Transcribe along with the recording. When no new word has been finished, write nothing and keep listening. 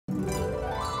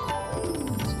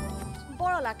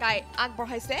Borola काय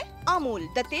আগবঢ়াইছে Amul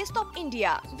the taste of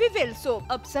India Vivel soap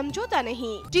अब समझौता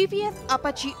नहीं TVS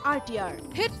Apache RTR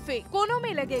हिट फिक कोनों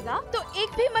में लगेगा तो एक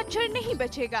भी मच्छर नहीं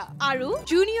बचेगा आरु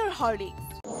junior Horlicks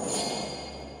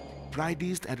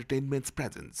Fridays Entertainment's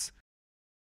presence.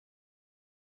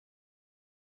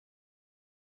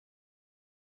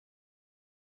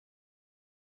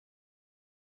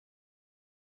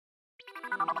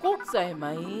 Kok say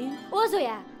mai? O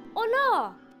Zoya, olo.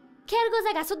 Kher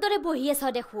goza gasot dore bohi আছে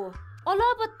দেখো।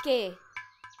 অলপতকে।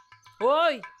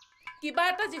 Oi, কিবা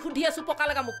এটা জি খুধি আছো পকা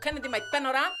লাগা মুখখানে দি মাইপা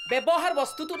নৰা ব্যৱহাৰ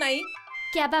বস্তুটো নাই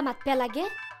কিবা মাতপা লাগে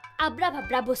আব্ৰা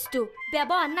ভাবৰা বস্তু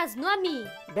ব্যৱহাৰ নাজনো আমি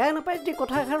বেয়া নাপাই দি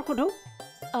কথা এখাৰ খুধো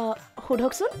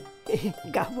খুধকচোন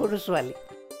গাভৰু ছোৱালী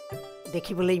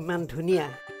দেখিবলৈ ইমান ধুনীয়া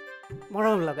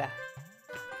মৰম লগা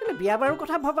কিন্তু বিয়া বাৰৰ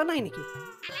কথা ভাবা নাই নেকি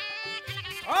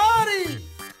আৰি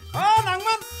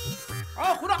নাংমান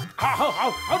খুৰা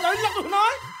হাও যাইলা তো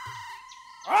নাই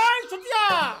ঐ চুটিয়া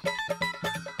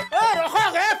ৰখা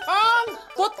গে ফাং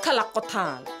কত খালা কথা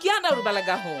কিয়া দৌৰবা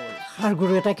লাগা হল হাৰ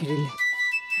গুৰু এটা খেদিলে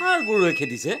হাৰ গুৰুৱে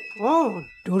খেদিছে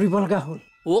দৌৰিব লগা হ'ল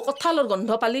ও কঁঠালৰ গন্ধ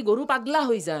পালি গৰু পাগলা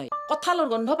হৈ যায় কঁঠালৰ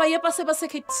গন্ধ পাইয়ে পাছে পাছে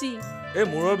খেদছি এই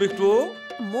মূৰৰ বিষটো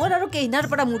মোৰ আৰু কেইনাৰ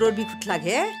পৰা মূৰৰ বিষ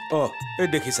লাগে এই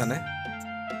দেখিছানে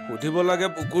সুধিব লাগে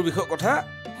বুকুৰ বিষৰ কথা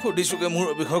সুধিছোকে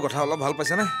মূৰৰ বিষৰ কথা অলপ ভাল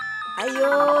পাইছানে আইও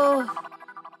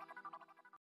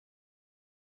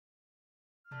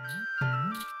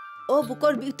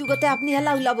বুকৰ বিষটো গতে আপনি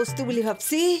হেলা উলা বস্তু বুলি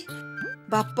ভাবছি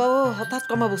বাপ্পা হঠাৎ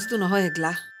কমা বস্তু নহয়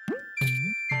এগলা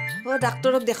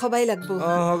ডাক্তৰক দেখাবাই লাগব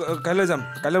কাইলৈ যাম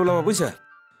কাইলৈ ওলাব বুজিছা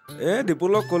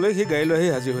দীপুলক ক'লে সি গাড়ী লৈ আহি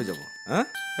হাজিৰ হৈ যাব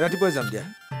ৰাতিপুৱাই যাম দিয়া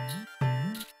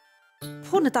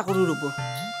ফোন এটা কৰো ৰ'ব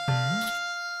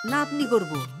না আপনি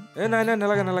কৰব নাই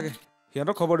নালাগে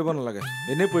সিহঁতক খবৰ দিব নালাগে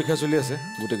এনেই পৰীক্ষা চলি আছে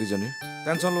গোটেইকেইজনীৰ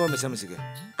টেনশ্যন ল'ব মিছামিছিকে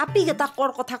আপি এটা কৰ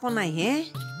কথা ক নাই হে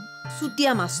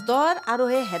চুটিয়া মাষ্টৰ আৰু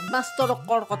হে হেডমাষ্টৰক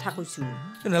কৰ কথা কৈছো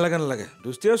নালাগে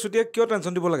দুষ্টিয়া চুটিয়া কিয়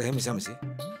টেনশ্যন দিব লাগে হে মিছামিছি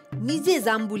নিজে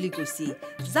যাম বুলি কৈছি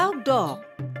যাওক দক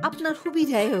আপোনাৰ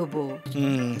সুবিধাই হ'ব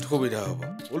সুবিধা হ'ব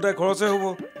উল্টাই খৰচে হ'ব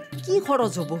কি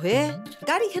খৰচ হ'ব হে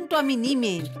গাড়ীখনতো আমি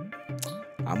নিমে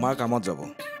আমাৰ কামত যাব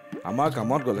আমাৰ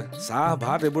কামত গ'লে চাহ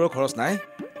ভাত এইবোৰৰ খৰচ নাই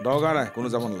দৰকাৰ নাই কোনো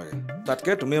যাব নালাগে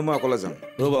তাতকে তুমি মই অকলে যাম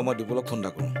ৰ'বা মই দীপুলক ফোন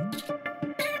এটা কৰোঁ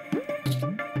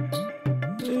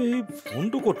এই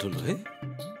ফোনটো ক'ত থলো হে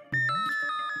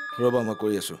ৰ'বা মই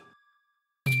কৰি আছো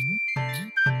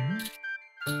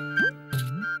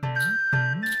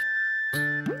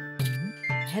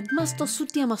হেডমাষ্টৰ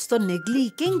চুটিয়া মাষ্টৰ নেগলি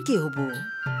কেংকে হ'ব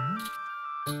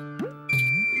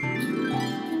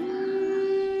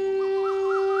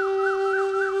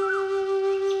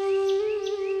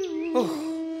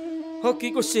কি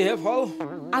কৈছে হে ফল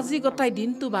আজি গটাই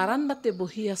দিনটো বাৰান্দাতে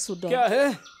বহি আছো দ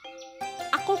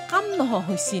আকৌ কাম নহ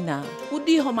হৈছি না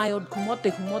উদি সময়ত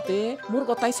ঘুমতে মোৰ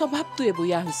গটাই স্বভাৱটোৱে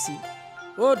বয়া হৈছি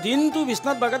দিনটো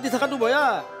বিছনাত বাগাত দি থকাটো বয়া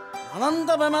আনন্দ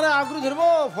বেমাৰে আগুৰি ধৰিব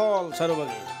ফল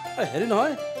চাৰবাগে হেৰি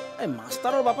নহয় এই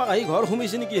মাষ্টাৰৰ বাপাক আহি ঘৰ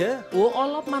সোমাইছে নেকি হে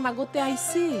অলপমান আগতে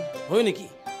আহিছে হয় নেকি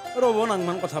ৰ'ব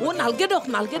নাংমান কথা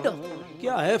নালগে দক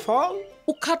কিয় হে ফল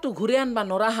উশাহটো ঘূৰে আনবা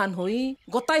নৰাহান হৈ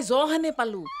গটাই জহানে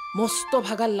পালো মস্ত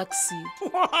ভাগাৰ লাগছি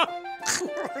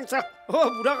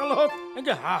বুঢ়া কালত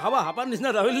এনেকে হাপাৰ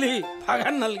নিচিনা ৰাহিলি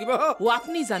ভাগাৰ নালাগিব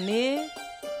আপনি জানে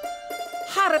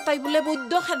সাৰ এটাই বোলে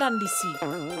বৈদ্য খেদান দিছি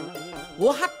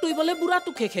হাতটোই বোলে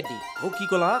বুঢ়াটোকে খেদি কি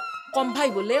কলা কম ভাই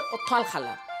বোলে কঁঠাল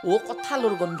খালা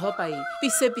কঁঠালৰ গন্ধ পাই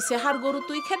পিছে সাৰ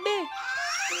গৰুটোই খেদে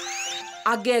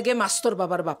আগে মাষ্টৰ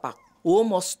বাবাৰ বাপাক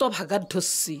মস্ত ভাগাত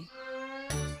ধৰছি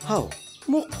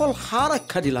মোক ফল সাৰ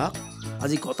আখ্যা দিলা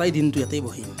আজি গটাই দিনটো ইয়াতে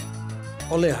বহিম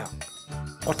কলে হাক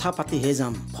কথা পাতিহে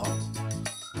যাম ফল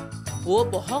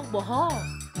বহক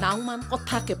নাওমান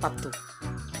কথাকে পাতো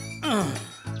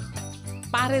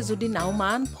পাৰে যদি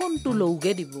নাওমান ফোনটো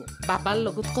লওগে দিব বাবাৰ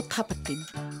লগত কথা পাতিম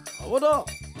হ'ব দক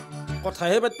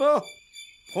কথাহে পাতিব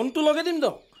ফোনটো লগে দিম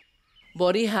দক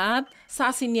বৰিহাত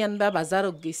চাহ চিনি আনবা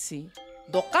বাজাৰত গেছি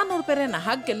দোকানৰ পেৰে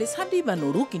নাহাক গেলে চাদিবা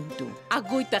নৰো কিন্তু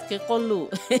আগৈ তাকে কলো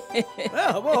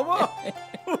হ'ব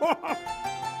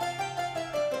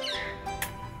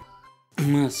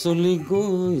মাছলি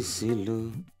গৈছিলো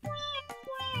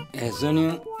এজনী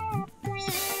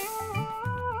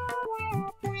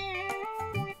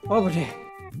বোধে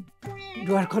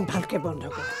দুৱাৰখন ভালকে বন্ধ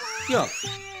কৰ কিয়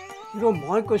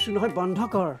মই কৈছো নহয় বন্ধ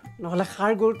কৰ নহলে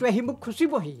সাৰ গৰুটো আহি মোক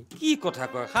খুচিবহি কি কথা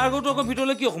কয় সাৰ গৰুটো আকৌ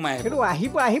ভিতৰলৈ কিয় সোমাই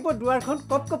আহিব দুৱাৰখন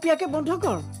কপকপীয়াকে বন্ধ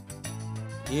কৰ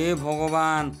হে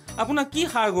ভগৱান আপোনাক কি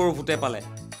সাৰ গৰু ভূতে পালে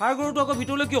সাৰ গৰুটো আকৌ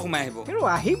ভিতৰলৈ কিয় সোমাই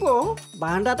আহিব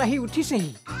বাৰান্দাত আহি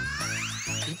উঠিছেহি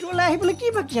ভিতৰলৈ আহিবলৈ কি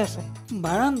বাকী আছে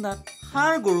বাৰান্দাত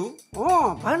সাৰ গৰু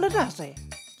বাৰান্দাতে আছে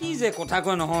কি যে কথা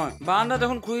কয় নহয় বাৰান্দাত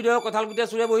এখন খুৰি দেও কঁঠাল গুটিয়া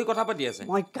চুৰে বহি কথা পাতি আছে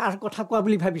মই কাৰ কথা কোৱা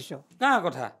বুলি ভাবিছ কাৰ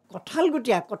কথা কঁঠাল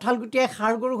গুটিয়াই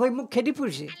ষাঁড় গৰু হৈ মোক খেদি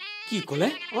ফুৰিছে কি ক'লে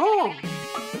অঁ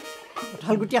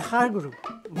কঁঠাল গুটিয়া ষাঁড় গৰু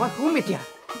মই শুম এতিয়া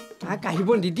তাক আহিব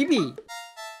নিদিবি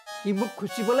সি মোক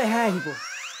খুচিবলৈহে আহিব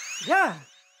যা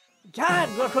যা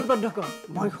দুৱাৰখন বন্ধ কৰ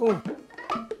মই শুম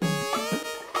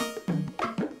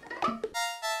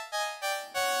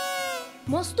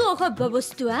মস্তো অসভ্য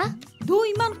বস্তু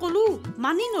ইমান কলো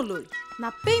মানি নলৈ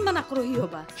নাপে ইমান আক্ৰহী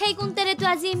হবা সেই কোনটেৰেতো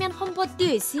আজি ইমান সম্পত্তি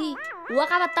হৈছি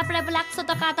ওৱাকা বাত্তা প্ৰায় বোলে 100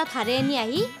 টকা এটা ধাৰে আনি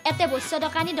আহি এতে বস্য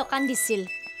দোকানী দোকান দিছিল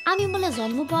আমি বোলে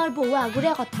জন্ম পাৱাৰ বহু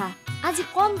আগৰে কথা আজি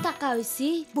কম টাকা হৈছি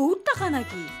বহুত টাকা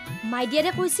নাকি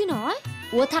মাইডিয়াৰে কৈছি নহয়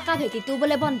ও থাকা ভেটিটো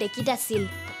বোলে বন্ধেকিত আছিল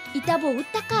ইটা বহুত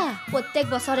টাকা প্ৰত্যেক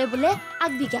বছৰে বোলে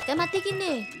 8 বিঘাকে মাটি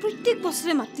কিনে প্ৰত্যেক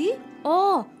বছৰে মাটি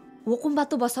ও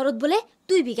কোনবাটো বছৰত বোলে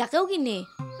 2 বিঘাকেও কিনে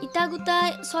ইটা গোটাই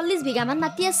 40 বিঘামান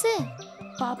মাটি আছে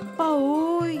পাপ্পা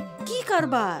ঐ কি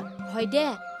কাৰবাৰ হয় দে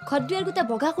ঘৰদুৱাৰ গোটা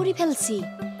বগা কৰি ফেলছি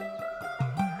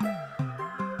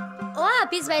ও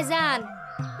হাফিজ ভাইজান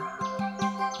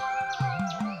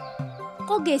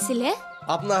কক গেছিলে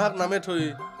আপনার হাক নামে থই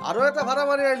আরো এটা ভাড়া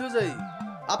মারি আইলু যাই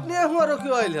আপনি আহু আর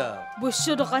কিয় আইলা বস্য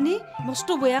দোকানী মস্ত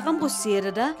বয়া কাম করছি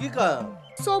দাদা কি কাম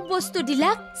সব বস্তু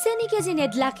দিলাক চেনি কেজি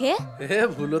নেদলাক হে হে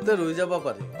ভুলতে রই যাব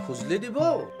পারে খুজলি দিব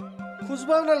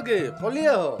খুজবাও নালগে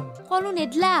কলিয়া হ কলো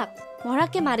নেদলাক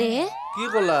মৰাকে মাৰে কি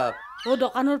কলা ও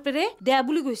দোকানৰ পেৰে দেয়া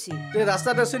বুলি কৈছি তে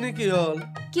ৰাস্তাত আছে নি কি হল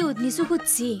কি উদনিছো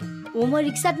খুদছি ও মই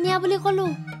ৰিক্সাত নিয়া বুলি কলো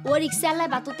ও ৰিক্সালাই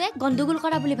বাটতে গণ্ডগোল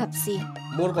কৰা বুলি ভাবছি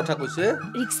মোৰ কথা কইছে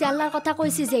ৰিক্সালাৰ কথা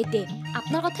কৈছি যেইতে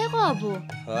আপোনাৰ কথাই কব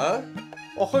হ্যাঁ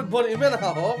অসভ্যর ইমেন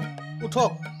হাহক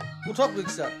উঠক উঠক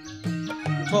রিক্সা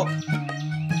উঠক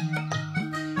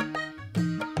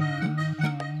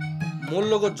মোর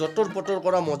লগত জটর পটর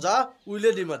করা মজা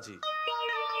উইলে দিম আজি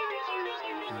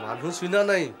মানুহ চিনা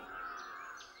নাই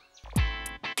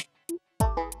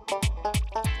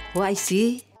আইছি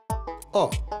অ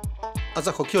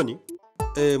আচ্ছা সখিয়নি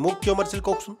মোক কিয় মাতিছিল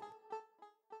কওকচোন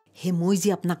হে মই যে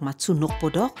আপোনাক মাতছো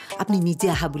নকপদক আপুনি নিজে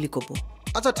আহা বুলি ক'ব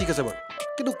আচ্ছা ঠিক আছে বাৰু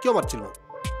কিন্তু কিয় মাতিছিল মোক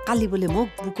কালি বোলে মোক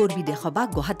বুকৰ বিদেশবা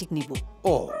গুৱাহাটীক নিব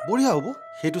অ বঢ়িয়া হ'ব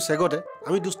সেইটো চেগতে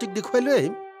আমি দুষ্টিক দেখুৱাই লৈ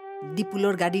আহিম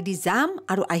ডিপুলৰ গাড়ী দি যাম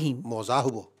আৰু আহিম মজা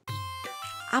হ'ব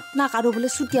আপোনাক আৰু বোলে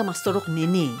চুতীয়া মাষ্টৰক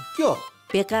নেনে কিয়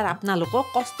বেকাৰ আপোনালোকক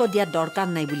কষ্ট দিয়াৰ দৰকাৰ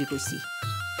নাই বুলি কৈছি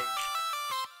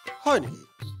হয় নেকি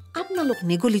আপোনালোক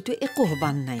নেগলিটো একো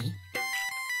হবান নাই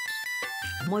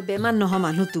মই বেমাৰ নহ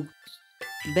মানুহটোক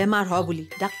বেমাৰ হ বুলি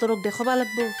ডাক্তৰক দেখাবা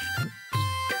লাগব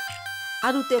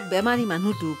আৰু তেওঁক বেমাৰী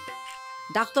মানুহটোক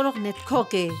ডাক্তৰক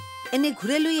নেটখকে এনে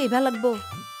ঘূৰে লৈ আহিবা লাগব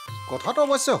কথাটো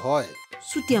অৱশ্যে হয়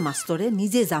চুতীয়া মাষ্টৰে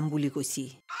নিজে যাম বুলি কৈছি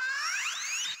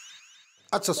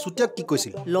আচ্ছা চুতীয়াক কি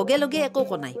কৈছিল লগে লগে একো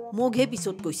কনাই মোকহে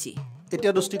পিছত কৈছি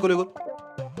এতিয়া দুষ্টি ক'লে গ'ল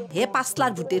হে 5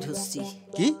 লাখ ভূতে ধৰছি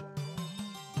কি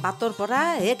বাটৰ পৰা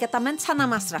হে কেইটামান চানা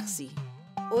মাছ ৰাখছি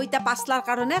ওইটা 5 লাখ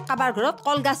কাৰণে কাবাৰ ঘৰত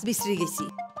কলগাছ বিচৰি গেছি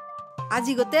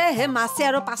আজি গতে হে মাছে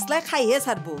আৰু 5 লাখ খাইহে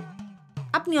ছাৰব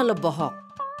আপুনি অলপ বহক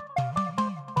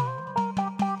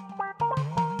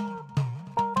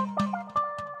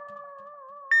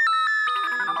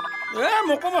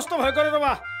মোকো মস্ত ভয় কৰে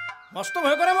ৰবা মস্ত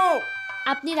ভয় কৰে মোক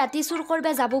আপনি ৰাতি চুৰ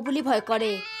কৰবা যাব বুলি ভয়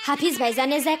কৰে হাফিজ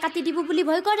ভাইজানে যাই কাটি দিব বুলি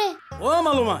ভয় কৰে ও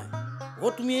মালুমাই ও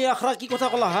তুমি এই আখৰা কি কথা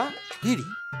কলা হা হেৰি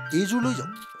এইযোৰ লৈ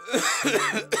যাওঁ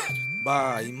বা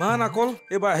ইমান আকল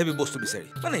এবাৰ আহিবি বস্তু বিচাৰি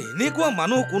মানে এনেকুৱা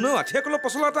মানুহ কোনেও আঠিয়া কলৰ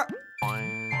পচলা এটা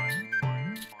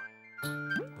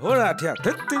ভৰা আঠিয়া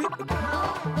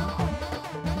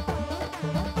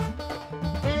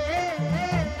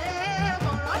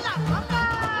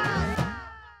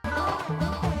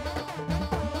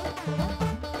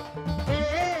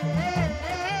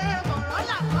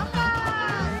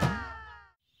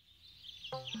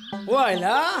ও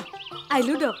আইলা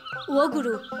আইলো দক ও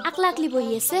গুৰু আকলা আকলি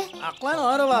বহি আছে আকলা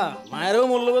নহয় ৰবা মায়েৰেও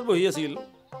মোৰ লগত বহি আছিল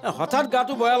হঠাৎ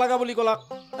গাটো বয়া লগা বুলি ক'লাক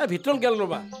ভিতৰত গেল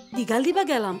ৰবা দীঘাল দিবা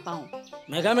গেলাম পাওঁ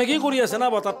মেঘামেঘি কৰি আছে না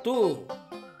বতাৰটো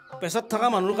পেচাত থকা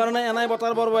মানুহৰ কাৰণে এনাই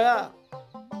বতাৰ বৰ বয়া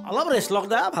অলপ ৰেষ্ট লওক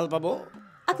দা ভাল পাব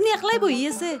আপুনি একলাই বহি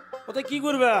আছে ততে কি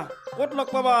কৰিবা ক'ত লগ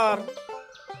পাবাৰ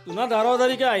তোমাৰ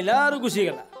দাৰিকে আহিলা আৰু গুচি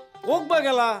গেলা কক বা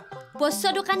গেলা বস্য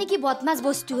দোকানী কি বদমাছ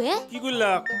বস্তু হে কি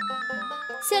কৰিলা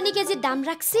চেনি কেজি দাম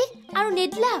ৰাখছি আৰু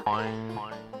নেদলা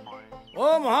অ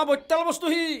মহা বৈতাল বস্তু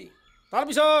সি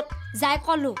তাৰপিছত যাই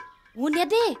কলো ও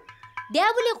নেদে দেয়া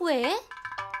বুলি কয়ে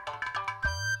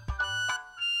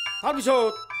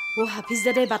তাৰপিছত ও হাফিজ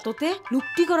দাদাই বাটতে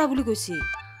লুক্তি কৰা বুলি কৈছি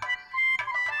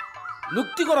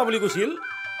লুক্তি কৰা বুলি কৈছিল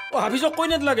অ হাফিজক কৈ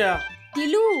নেদলাগে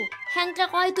দিলো হেংকে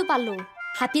কয়তো পালো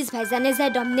হাফিজ ভাইজানে যাই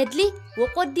দম নেদলি ও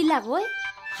ক'ত দিলা কয়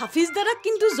হাফিজ দাদাক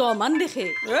কিন্তু জমান দেখে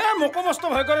মোকো মস্ত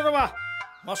ভয় কৰে ৰবা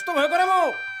মস্ত ভয় কৰে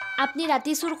মোক আপনি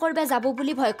ৰাতি চুৰ কৰিব যাব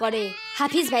বুলি ভয় কৰে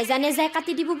হাফিজ ভাইজানে যাই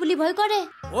কাটি দিব বুলি ভয় কৰে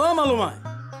মালুমাই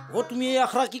তুমি এই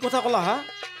আখৰা কি কথা ক'লা হা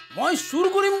মই চুৰ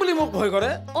কৰিম বুলি মোক ভয়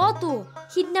কৰে তো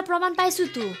সিদিনা প্ৰমাণ পাইছো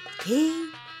তো হে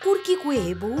কোৰ কি কয়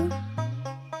হে বৌ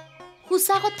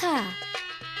সঁচা কথা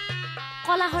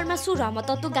কলা শৰ্মা চুৰ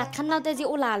মততো গাঁত খান্নাওতে যে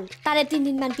ওলাল তাৰে 3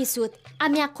 দিনমান পিছত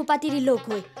আমি আখু পাতিৰি লগ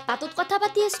হৈ বাটত কথা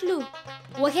পাতি আছিলো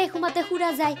সেই সময়তে খুৰা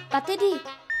যায় পাতে দি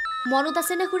মনত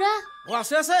আছে নে খুৰা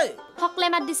আছে আছে সকলে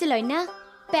মাত দিছিল হয় না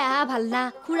পেহা ভাল না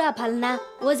খুৰা ভাল না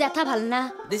জেঠা ভাল না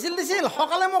দিছিল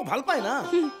সকলে মোক ভাল পায় না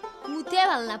মুঠে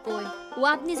ভাল নাপয়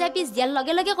আপনি যাই পিছ দিয়াৰ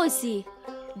লগে লগে কৈছি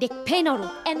দেখফেই নৰো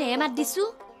এনেহে মাত দিছো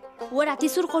ৰাতি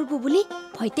চুৰ কৰব বুলি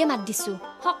ভয়তে মাত দিছো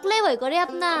সকলে ভয় কৰে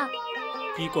আপনা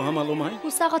কি কহা মালুমাই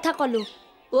সঁচা কথা কলো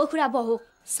খুৰা বহক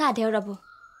চাহ দেও ৰব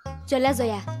জলা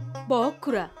জয়া বহক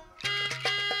খুৰা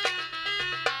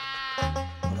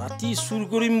ৰাতি চুৰ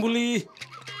কৰিম বুলি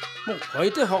মোক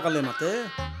ভয়তে সকলে মাতে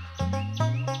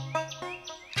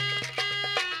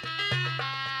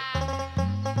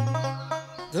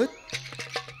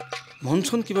মন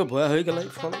চন কিবা ভয়া হৈ গেলাই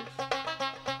ফল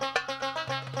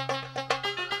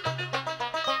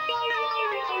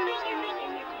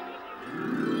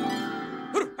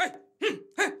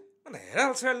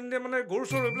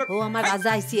আমাৰ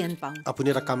ৰাজা আহিছে হেন পাওঁ আপুনি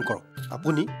এটা কাম কৰক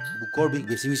আপুনি বুকৰ বিষ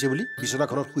বেছি হৈছে বুলি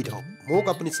বিচনাখনত শুই থাকক মোক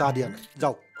আপুনি চাহ দিয়া নাই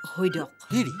যাওক হৈ দিয়ক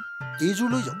হেৰি এইযোৰ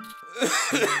লৈ যাওক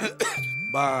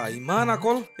বা ইমান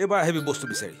আকল এবাৰ আহিবি বস্তু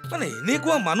বিচাৰি মানে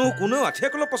এনেকুৱা মানুহ কোনেও আঠিয়া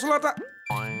কলৰ পচলা এটা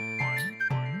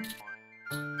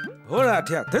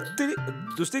আঠিয়া ধেত্তেৰি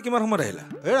দুষ্টি কিমান সময়ত আহিলা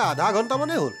আধা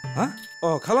ঘণ্টামানেই হ'ল হা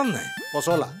খালাম নাই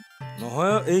পচলা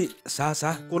নহয় এই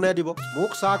চাহ কোনে দিব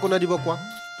মোক চাহ কোনে দিব কোৱা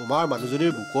তোমাৰ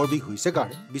মানুহজনীৰ বুকৰ বিষ হৈছে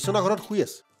কাৰণে বিচনাখনত শুই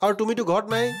আছে আৰু তুমিতো ঘৰত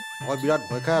নাই মই বিৰাট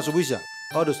ভয় খাই আছো বুজিছা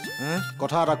দোস্তি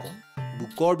কথা এটা কওঁ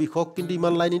বুকৰ বিষক কিন্তু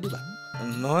ইমান লাই নিদিবা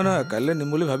নহয় কাইলৈ নিম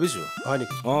বুলি ভাবিছো হয়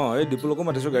নেকি এই ডিপুলকো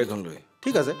মাতিছো গাড়ীখন লৈ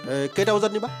ঠিক আছে কেইটা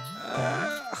বজাত নিবা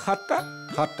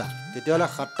 7টা তেতিয়াহ'লে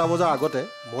 7টা বজাৰ আগতে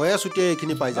ময়ে ছুটিয়াই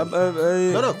এইখিনি পাই যাম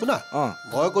শুনা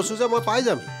মই কৈছো যে মই পাই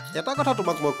যাম এটা কথা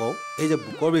তোমাক মই কওঁ এই যে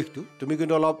বুকৰ বিষটো তুমি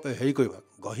কিন্তু অলপ হেৰি কৰিবা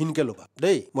গহীনকে ল'বা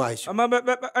দেই মই আহিছো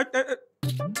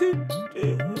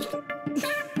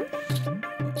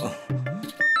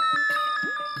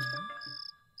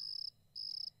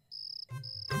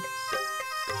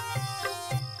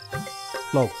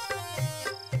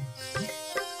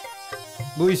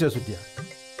বুজিছে চুতীয়া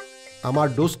আমাৰ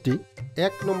দোস্তি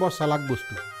 1 নম্বৰ চালাক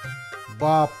বস্তু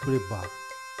বাপৰে বাপ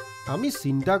আমি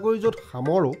চিন্তা কৰি য'ত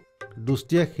সামৰো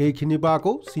দোস্তিয়ে সেইখিনিৰ পৰা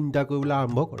আকৌ চিন্তা কৰিবলৈ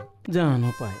আৰম্ভ কৰে জানো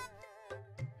পায়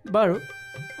বাৰু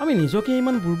আমি নিজকে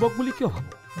ইমান বুৰ্বক বুলি কিয়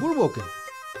ভাবোঁ বুৰ্বকে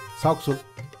চাওকচোন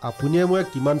আপুনিয়ে মই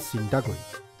কিমান চিন্তা কৰি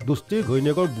দোস্তিৰ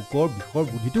ঘৈণীয়েকৰ বুকৰ বিষৰ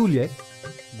বুদ্ধিটো উলিয়াই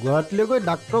গুৱাহাটীলৈ গৈ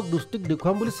ডাক্তৰক দোস্তিক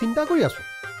দেখুৱাম বুলি চিন্তা কৰি আছোঁ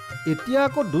এতিয়া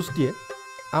আকৌ দোস্তিয়ে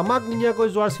আমাক নিনিয়াকৈ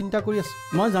যোৱাৰ চিন্তা কৰি আছে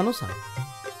মই জানো ছাৰ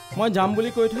মই যাম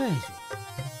বুলি কৈ থৈ আহিছোঁ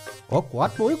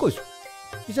কোৱাত ময়ো কৈছোঁ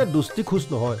পিছে দোস্তি খোজ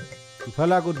নহয়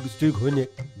ইফালে আকৌ দোস্তিৰ ঘৈণীয়েক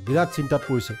বিৰাট চিন্তাত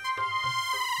পৰিছে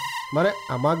মানে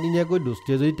আমাক নিনিয়াকৈ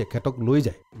দোস্তিয়ে যদি তেখেতক লৈ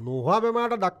যায় নোহোৱা বেমাৰ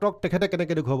এটা ডাক্তৰক তেখেতে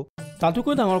কেনেকৈ দেখুৱাব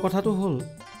তাতোকৈ ডাঙৰ কথাটো হ'ল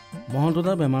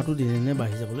মহন্তদাৰ বেমাৰটো দিনে দিনে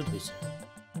বাঢ়ি যাবলৈ ধৰিছে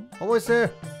অৱশ্যে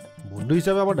বন্ধু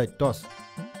হিচাপে আমাৰ দায়িত্ব আছে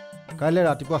কাইলৈ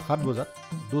ৰাতিপুৱা 7 বজাত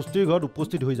দোস্তিৰ ঘৰত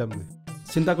উপস্থিত হৈ যামগৈ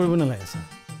চিন্তা কৰিব নালাগে ছাৰ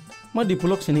মই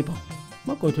ডিপুলক চিনি পাওঁ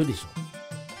মই কৈ থৈ দিছোঁ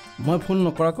মই ফোন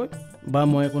নকৰাকৈ বা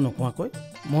মই একো নকোৱাকৈ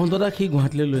মহন্তদাক সি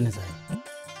গুৱাহাটীলৈ লৈ নাযায়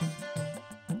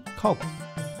খাওক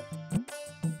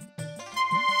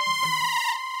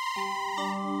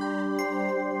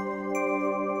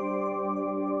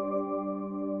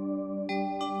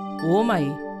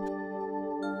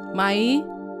মাই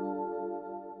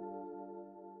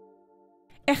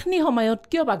এখনি সময়ত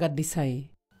কিয় বাগাত দিছাই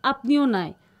আপনিও নাই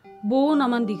বৌ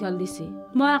নামান দীঘাল দিছে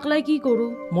মই আকলাই কি কৰো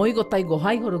মই গোটাই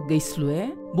গোহাই ঘৰক গৈছিলো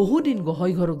বহুদিন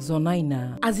গোহাই ঘৰক জনাই না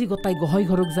আজি গোটাই গোহাই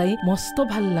ঘৰক যাই মস্ত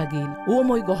ভাল লাগিল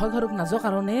মই গোহাই ঘৰক নাজো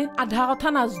কাৰণে আধা কথা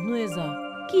নাজনোৱে যা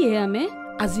কি আমি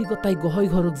আজি গোটাই গোহাই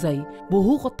ঘৰক যাই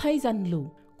বহু কথাই জানলো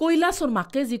কৈলাসৰ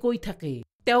মাকে যি কৈ থাকে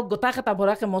তেওঁক গোটাক এটা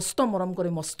ভৰাকে মস্ত মৰম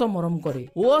কৰে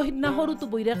সিদিনা সৰুটো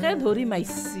বৈৰাকে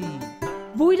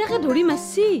ধৰি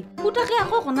মাইছি পুতাকে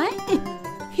আকৌ কনাই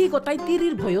সি গোটাই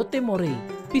তিৰিৰ ভয়তে মৰে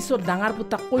পিছত ডাঙৰ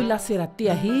পুতাক কৈলাসে ৰাতি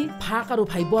আহি ভাক আৰু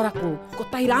ভাইবৰ আকৌ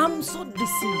গোটাই ৰামচত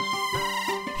দিছি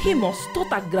সি মস্ত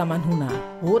তাগ্ৰা মানুহ না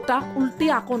তাক উল্টি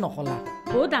আকৌ নকলা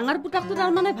ডাঙৰ পুতাকটো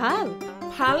তাৰমানে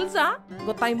ভাল যা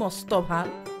গোটাই মস্ত ভাল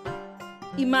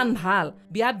ইমান ভাল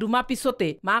বিয়া 2 মাহ পিছতে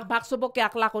মাক ভাগ চবকে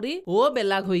আকলা কৰি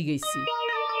বেলাগ হৈ গৈছি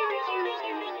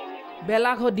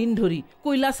বেলাগ দিন ধৰি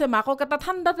কৈলাসে মাকক এটা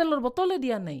ঠাণ্ডা তেলৰ বটলে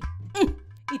দিয়া নাই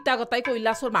ইটা গতাই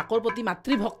কৈলাসৰ মাকৰ প্ৰতি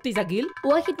মাতৃভক্তি জাগিল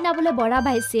সিদিনা বোলে বৰা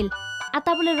বাঢ়িছিল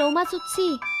আটা বোলে ৰৌ মাছ উঠছি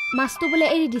মাছটো বোলে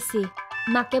এৰি দিছি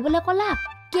মাকে বোলে কলা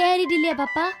কে এৰি দিলে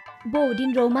বাপা বহুদিন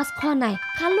ৰৌ মাছ খোৱা নাই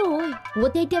খালো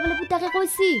এতিয়া বোলে পুতাকে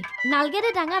কৈছি নালগে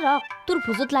দে ডাঙৰ হক তোৰ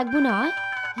ভোজত লাগব নহয়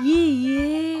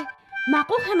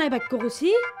মাকো খানাই বাক্য কৈছি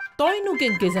তইনো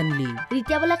কেনকে জানলি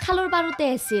ৰিতিয়া বোলে খালৰ পাৰতে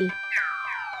আছিল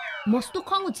মস্ত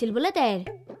খং উঠিছিল বোলে তাইৰ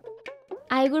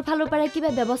আইগুৰ ফালৰ পৰা কিবা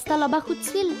ব্যৱস্থা লবা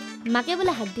খুজিছিল মাকে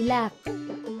বোলে হাত দিলা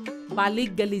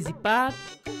বালিক গালি জিপাত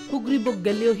সুগ্ৰীবক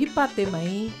গালিও হিপাতে মাই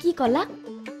কি কলা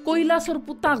কৈলাসৰ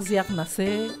পুতাক জীয়াক নাছে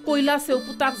কৈলাসেও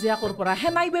পুতাক জীয়াকৰ পৰা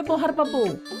হেনাই ব্যৱহাৰ পাব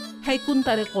সেই কোন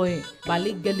তাৰে কয়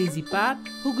বালিক গালি জিপাত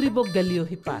সুগ্ৰীবক গালিও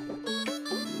হিপাত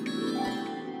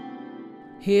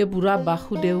হে বুঢ়া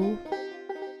বাসুদেউ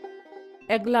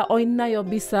এগলা অন্যায়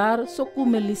বিচাৰ চকু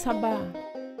মেলি চাবা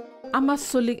আমাৰ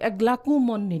চলিক এগলাকো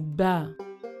মন নিদবা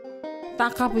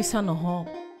টাকা পইচা নহওক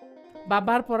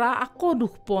বাবাৰ পৰা আকৌ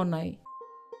দুখ পোৱা নাই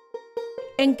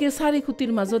এংকে চাৰি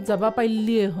খুটিৰ মাজত যাবা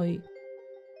পাৰিলিয়ে হয়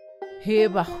হে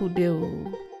বাসুদেউ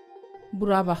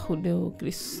বুঢ়া বাসুদেউ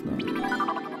কৃষ্ণ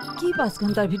কি 5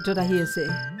 ঘণ্টাৰ ভিতৰত আহি আছে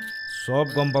সব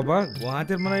গম পাবা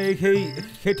গুৱাহাটীত মানে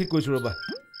সেই ঠিক কৈছো ৰবা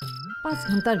 5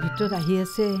 ঘণ্টাৰ ভিতৰত আহি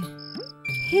আছে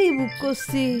সেই বুক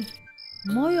কৰছি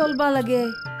মই অলবা লাগে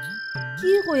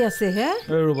কি কৈ আছে হে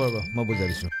ৰবা মই বুজাই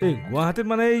দিছো এই গুৱাহাটীত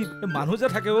মানে এই মানুহ যে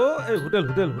থাকে এই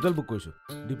হোটেল বুক কৰিছো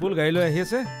ডিপল গাড়ী লৈ আহি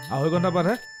আছে 2.5 ঘণ্টা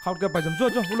বাদহে খাউটকে পাই যাম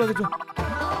যোৱা ওলোৱা যোৱা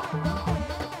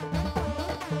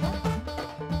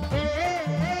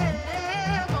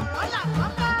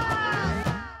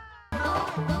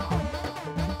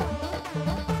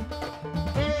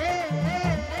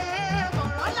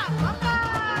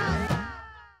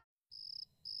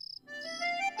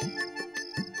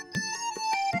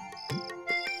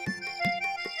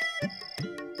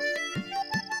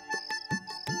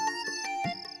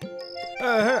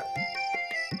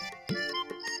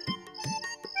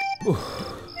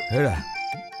হেৰা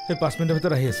সেই 5 মিনিটৰ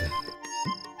ভিতৰত আহি আছে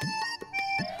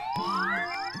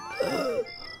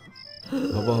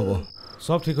হ'ব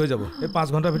সব ঠিক হৈ যাব এই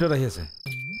 5 ঘণ্টাৰ ভিতৰত আহি আছে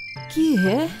কি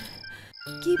হে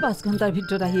কি 5 ঘণ্টাৰ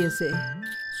ভিতৰত আহি আছে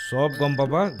সব গম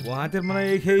পাবা গুৱাহাটীত মানে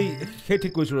সেই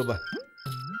ঠিক কৈছো ৰবা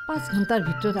 5 ঘণ্টাৰ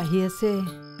ভিতৰত আহি আছে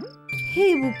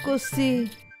সেই বুক কৰছি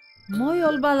মই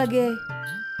অলবা লাগে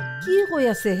কি কৈ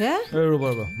আছে হে ৰবা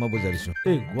মই বুজাই দিছো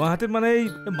এই গুৱাহাটীত মানে এই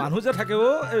মানুহ যে থাকে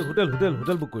এই হোটেল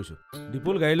বুক কৰিছো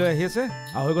ডিপল গাড়ী লৈ আহি আছে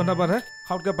 2.5 ঘণ্টা বাদহে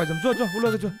খাউটকে পাই যাম যোৱা ওলোৱা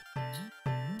যোৱা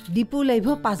ডিপল আহিব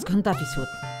 5 ঘণ্টা পিছত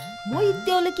মই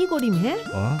এতিয়ালে কি কৰিম হে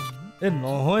এই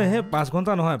নহয় হে 5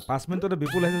 ঘণ্টা নহয় 5 মিনিটতে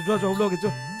বিপুল আহিছে যোৱা ওলোৱা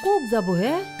যোৱা কোক যাব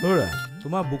হে ৰৰা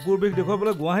তোমাৰ বুকুৰ বিষ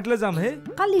দেখুৱাবলৈ গুৱাহাটীলৈ যাম হে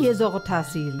কালি হে যোৱা কথা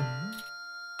আছিল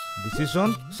ডিচিশ্যন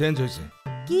চেঞ্জ হৈছে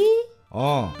কি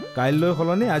কাইলৈ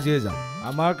সলনি আজিয়ে যাম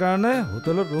আমাৰ কাৰণে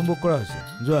হোটেলত ৰুম বুক কৰা হৈছে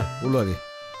যোৱা ওলোৱাগে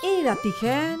এই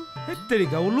ৰাতিখন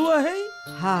তেৰিকা ওলোৱা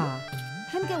হা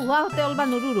হেনকে উহা হোটেল বা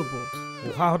নৰু ৰব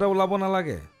উহা হতে ওলাব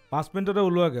নালাগে 5 মিনিটতে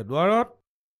ওলোৱাগে দুৱাৰত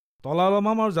তলা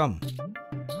লমাম আৰু যাম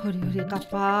হৰি হৰি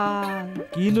কাপাল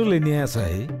কিনো লেনিয়াই আছা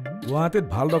গুৱাহাটীত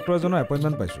ভাল ডক্টৰ এজনৰ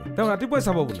এপইণ্টমেণ্ট পাইছো তেওঁ ৰাতিপুৱাই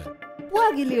চাব বোলে পুৱা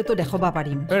গিলিতো দেখাব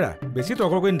পাৰিম এৰা বেছি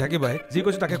তৰ্ক কৰি নাথাকিবাই যি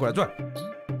কৈছো তাকে কৰা যোৱা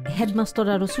হেডমাষ্টাৰ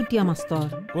আৰু চুতীয়া মাষ্টাৰ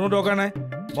কোনো দৰকাৰ নাই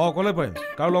মই অকলে পাৰিম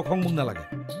কাৰো লগ সংগ মোক নালাগে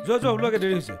যোৱা ওলোৱাগে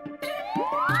দেৰি হৈছে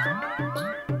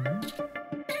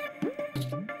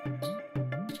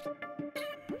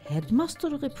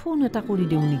হেডমাষ্টাৰকে ফোন এটা কৰি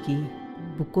দিওঁ নেকি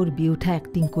বুকৰ বি উঠা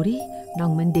এক্টিং কৰি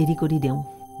নংমান দেৰি কৰি দিওঁ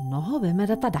নহ'ব এমেৰ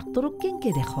এটা ডাক্তৰক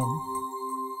কেনেকে দেখাম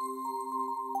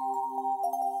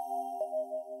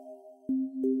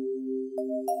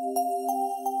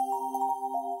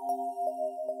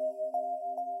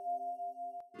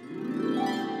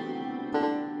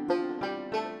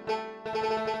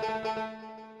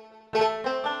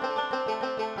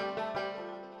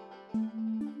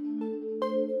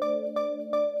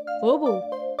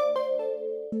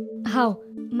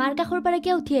মাৰ কাষৰ পৰা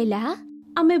কিয় উঠি আহিলা হা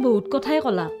আমি বহুত কথাই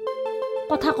কলা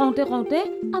কথা কওঁতে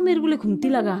আমিৰ বোলে ঘুমটি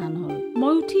লগা হান হল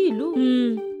মই উঠি আহিলো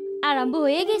আৰম্ভ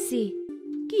হৈয়ে গেছি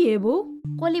কি হে বৌ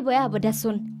কলি বয়া হ'ব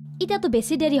দেচোন ইতাতো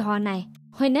বেছি দেৰি হোৱা নাই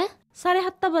হয়নে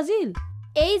 7:30 বাজিল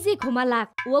এই যে ঘুমালাক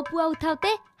পুৱা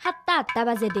উঠাওতে 7:08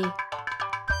 বাজে দে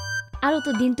আৰু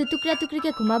তো দিনটো টুকৰা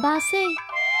টুকৰিকে ঘুমাবা আছে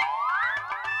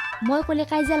মই কলে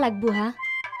কাইজা লাগবো হা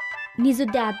নিজৰ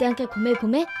দেহাতে আনকে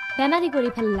ঘুমে বেমাৰী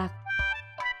কৰি ফেললাক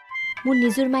মোৰ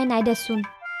নিজৰ মাই নাই দেচোন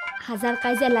হাজাৰ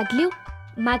কাইজা লাগলিও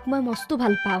মাক মই মস্তো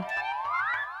ভাল পাওঁ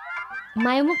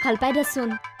মায়ে মোক ভাল পাই দেচোন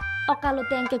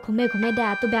অকালতে আনকে ঘুমে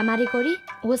দেহাটো বেমাৰী কৰি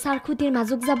চাৰ খুটিৰ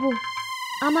মাজক যাব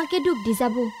আমাকে দুখ দি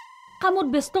যাব কামত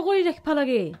ব্যস্ত কৰি ৰাখিব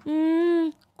লাগে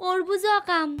কৰবো যোৱা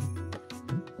কাম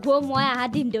মই আহা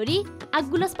দিন ধৰি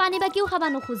আগগুলাছ পানী বাকিও খাবা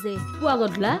নোখোজে পুৱা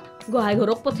গধূলা গোহাঁই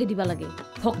ঘৰক পঠাই দিবা লাগে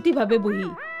ভক্তিভাৱে বহি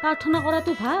প্ৰাৰ্থনা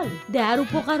কৰাটো ভাল দেহাৰ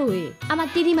উপকাৰ হয় আমাৰ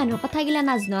তিৰি মানুহৰ কথাগিলা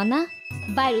নাজনো না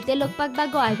বাহিৰতে লগ পাক বা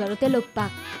গোহাঁই ঘৰতে লগ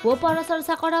পাক ও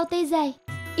পৰচৰ্চা কৰাওতেই যায়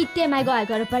ইতে মাই গোহাঁই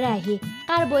ঘৰৰ পৰা আহি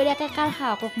কাৰ বৈৰাকে কাৰ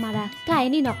সাহকক মাৰা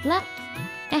কাহিনী নকলাক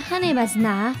এখানে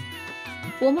বাজনা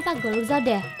ও মই পাকঘৰক যাওঁ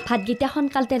দে ভাতকেইটা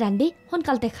সোনকালতে ৰান্ধি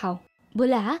সোনকালতে খাওঁ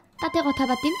বোলে আহা তাতে কথা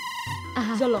পাতিম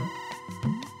আহা চলো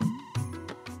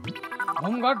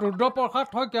হোমগাৰ্ড ৰুদ্ৰপ্ৰসাদ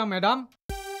শইকীয়া মেডাম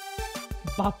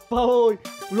বাপ্পা ঐ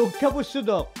ৰক্ষা পৰছো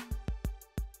দক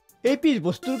এই পিছ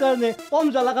বস্তুৰ কাৰণে কম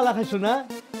জ্বালা কালা খাইছো না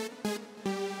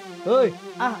ঐ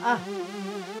আহ আহ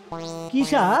কি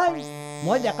চাহান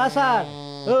মই ডেকা ছাৰ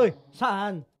ঐ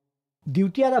চাহান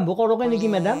ডিউটি আৰম্ভ কৰোঁগে নেকি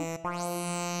মেডাম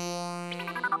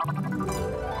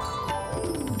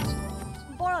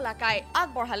Borola काय आग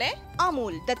बढ़ाले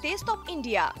Amul the test of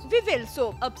India Vivel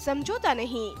soap अब समझौता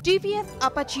नहीं TVS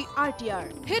अपाची RTR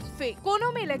हिट फिक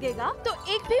कोनों में लगेगा तो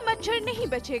एक भी मच्छर नहीं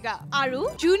बचेगा आरू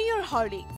जूनियर हॉर्लिक्स